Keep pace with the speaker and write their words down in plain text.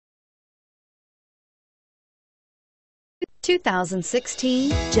2016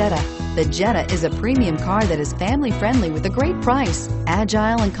 Jetta. The Jetta is a premium car that is family-friendly with a great price,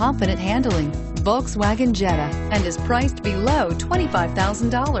 agile and confident handling. Volkswagen Jetta, and is priced below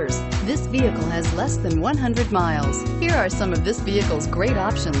 $25,000. This vehicle has less than 100 miles. Here are some of this vehicle's great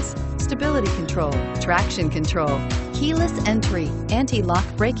options: stability control, traction control, keyless entry, anti-lock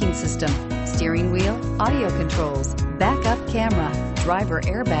braking system, steering wheel audio controls, backup camera, driver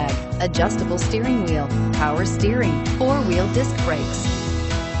airbag, adjustable steering wheel, power steering, four-wheel disc brakes.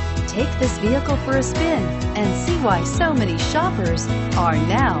 Take this vehicle for a spin and see why so many shoppers are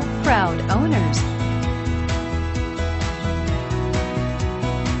now proud owners.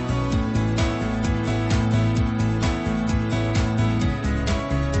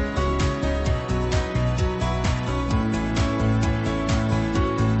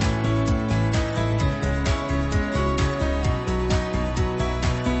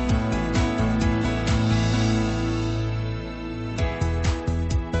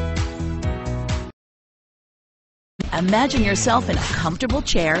 Imagine yourself in a comfortable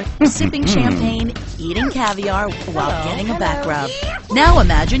chair, sipping champagne, eating caviar while getting a back rub. Now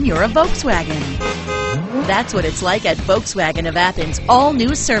imagine you're a Volkswagen. That's what it's like at Volkswagen of Athens'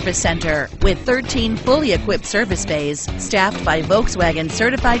 all-new service center, with 13 fully equipped service bays, staffed by Volkswagen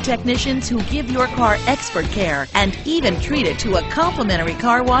certified technicians who give your car expert care and even treat it to a complimentary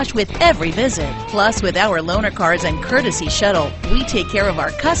car wash with every visit. Plus, with our loaner cars and courtesy shuttle, we take care of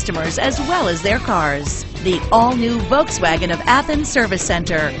our customers as well as their cars. The all-new Volkswagen of Athens Service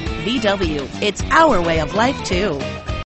Center. VW, it's our way of life too.